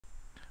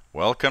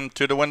Welcome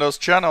to the Windows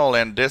channel,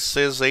 and this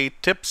is a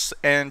tips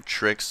and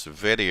tricks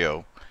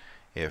video.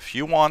 If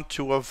you want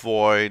to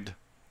avoid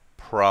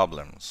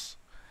problems,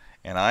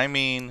 and I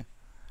mean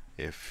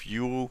if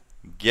you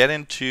get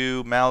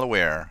into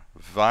malware,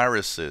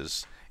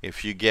 viruses,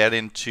 if you get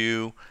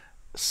into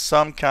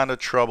some kind of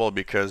trouble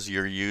because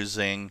you're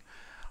using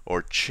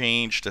or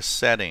changed a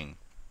setting,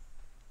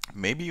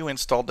 maybe you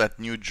installed that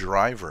new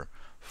driver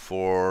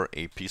for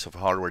a piece of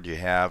hardware you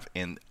have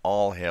and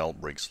all hell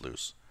breaks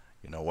loose.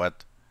 You know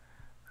what?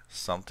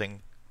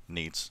 Something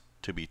needs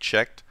to be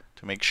checked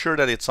to make sure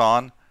that it's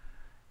on,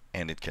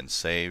 and it can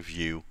save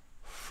you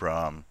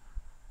from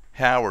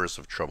hours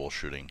of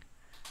troubleshooting.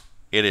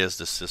 It is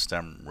the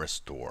System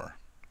Restore.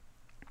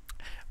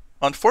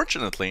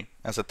 Unfortunately,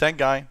 as a tech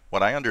guy,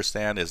 what I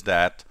understand is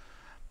that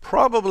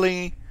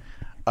probably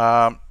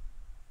I'd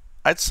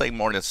say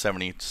more than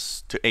 70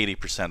 to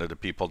 80% of the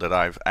people that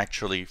I've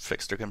actually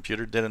fixed their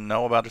computer didn't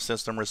know about the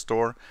System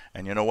Restore.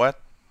 And you know what?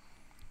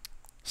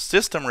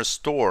 System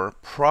Restore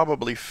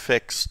probably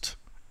fixed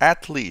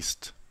at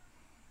least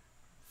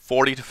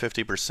 40 to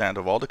 50%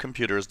 of all the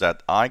computers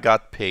that I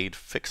got paid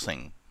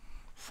fixing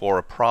for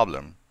a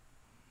problem.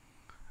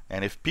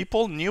 And if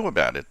people knew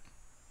about it,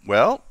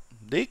 well,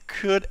 they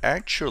could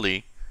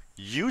actually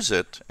use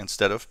it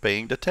instead of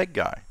paying the tech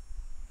guy.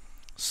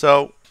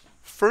 So,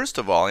 first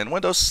of all, in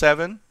Windows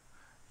 7,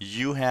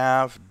 you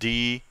have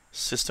the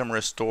System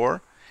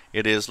Restore.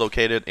 It is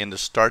located in the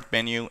Start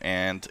menu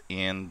and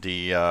in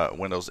the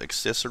Windows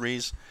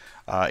accessories.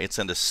 It's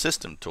in the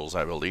System Tools,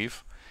 I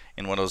believe.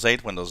 In Windows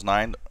 8, Windows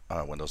 9,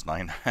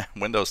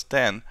 Windows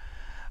 10,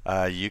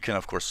 you can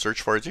of course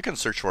search for it. You can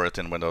search for it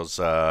in Windows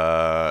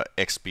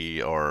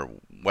XP or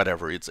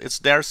whatever. It's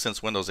there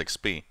since Windows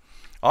XP.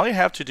 All you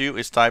have to do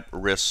is type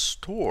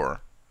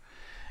Restore,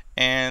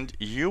 and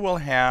you will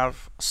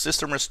have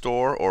System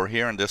Restore, or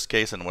here in this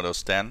case in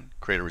Windows 10,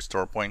 create a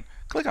restore point.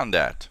 Click on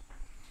that.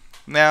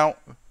 Now,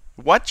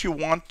 what you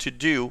want to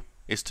do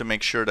is to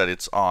make sure that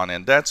it's on,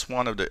 and that's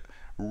one of the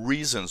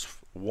reasons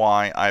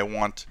why I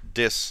want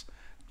this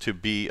to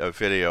be a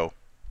video.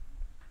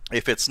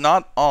 If it's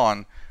not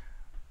on,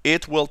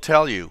 it will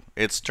tell you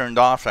it's turned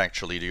off.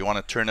 Actually, do you want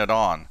to turn it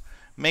on?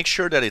 Make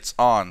sure that it's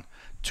on.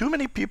 Too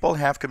many people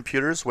have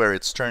computers where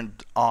it's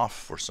turned off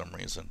for some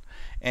reason,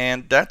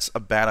 and that's a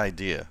bad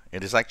idea.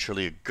 It is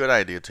actually a good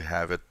idea to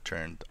have it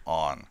turned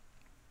on.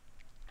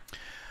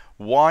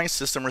 Why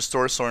System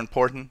Restore is so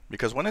important?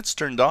 Because when it's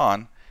turned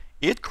on,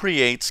 it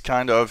creates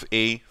kind of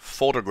a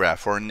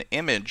photograph or an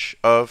image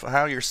of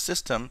how your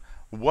system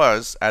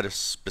was at a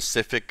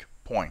specific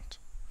point.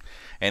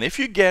 And if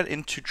you get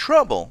into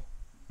trouble,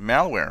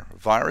 malware,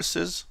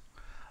 viruses,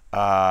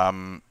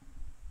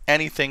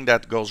 anything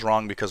that goes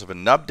wrong because of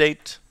an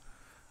update,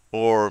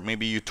 or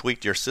maybe you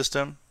tweaked your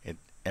system,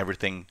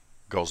 everything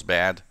goes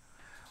bad,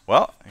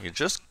 well, you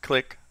just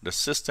click the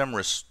System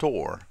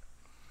Restore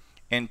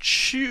and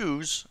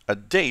choose a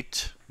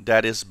date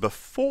that is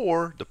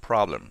before the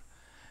problem.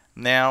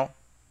 Now,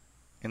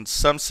 in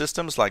some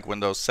systems like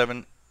Windows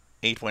 7,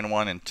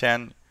 8.1, and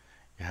 10,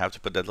 you have to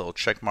put that little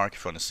check mark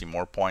if you want to see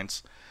more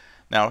points.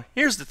 Now,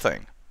 here's the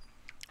thing.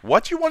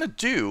 What you want to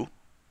do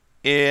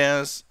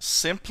is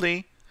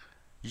simply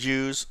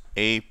use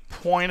a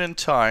point in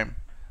time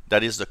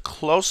that is the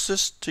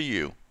closest to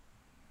you,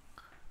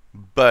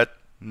 but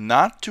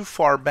not too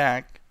far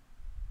back,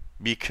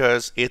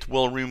 because it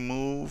will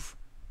remove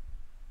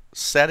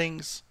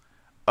settings,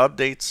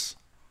 updates,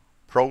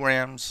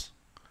 programs.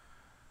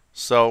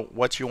 So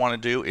what you want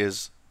to do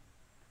is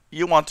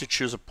you want to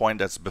choose a point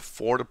that's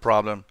before the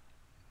problem,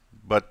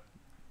 but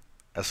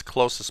as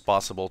close as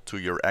possible to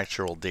your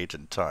actual date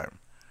and time.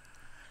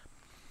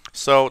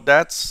 So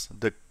that's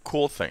the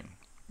cool thing.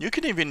 You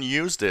can even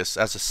use this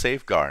as a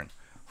safeguard.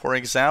 For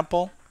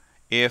example,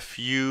 if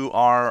you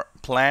are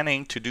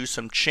planning to do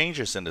some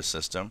changes in the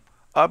system,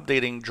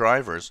 updating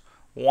drivers,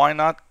 why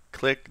not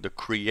click the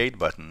Create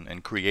button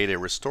and create a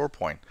restore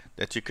point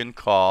that you can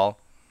call,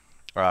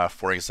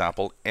 for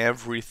example,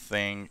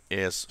 everything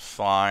is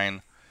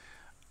fine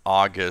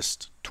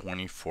August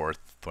 24th,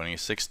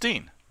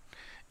 2016.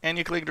 And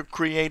you click the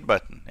Create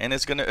button, and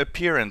it's going to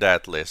appear in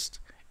that list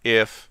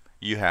if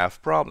you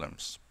have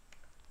problems.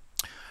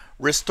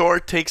 Restore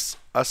takes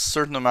a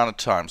certain amount of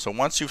time. So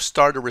once you've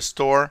started a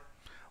restore,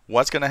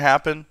 what's going to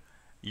happen?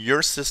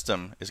 Your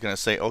system is going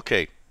to say,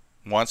 okay,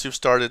 once you've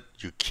started,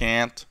 you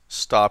can't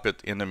stop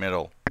it in the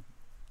middle.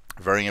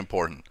 Very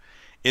important.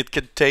 It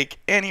could take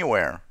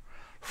anywhere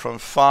from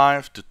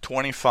 5 to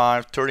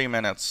 25, 30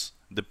 minutes,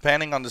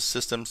 depending on the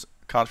system's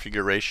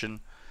configuration,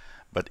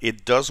 but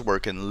it does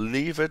work, and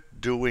leave it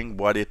doing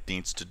what it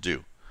needs to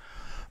do.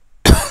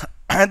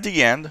 At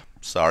the end,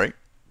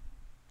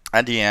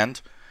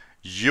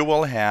 you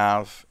will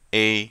have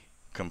a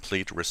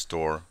complete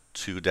restore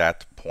to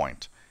that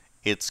point.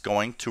 It's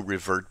going to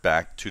revert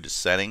back to the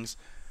settings.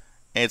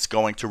 It's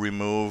going to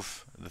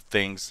remove the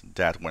things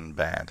that went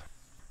bad.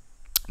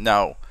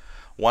 Now,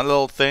 one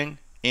little thing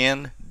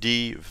in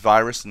the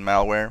virus and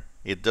malware,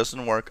 it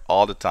doesn't work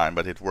all the time,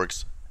 but it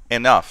works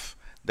enough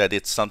that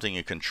it's something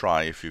you can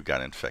try if you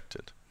got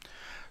infected.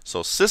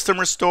 So system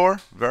restore,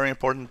 very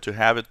important to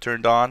have it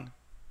turned on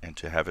and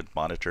to have it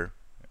monitor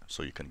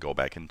so you can go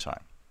back in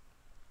time.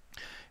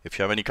 If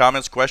you have any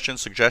comments,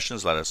 questions,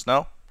 suggestions, let us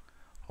know.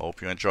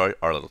 Hope you enjoy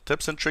our little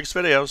tips and tricks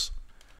videos.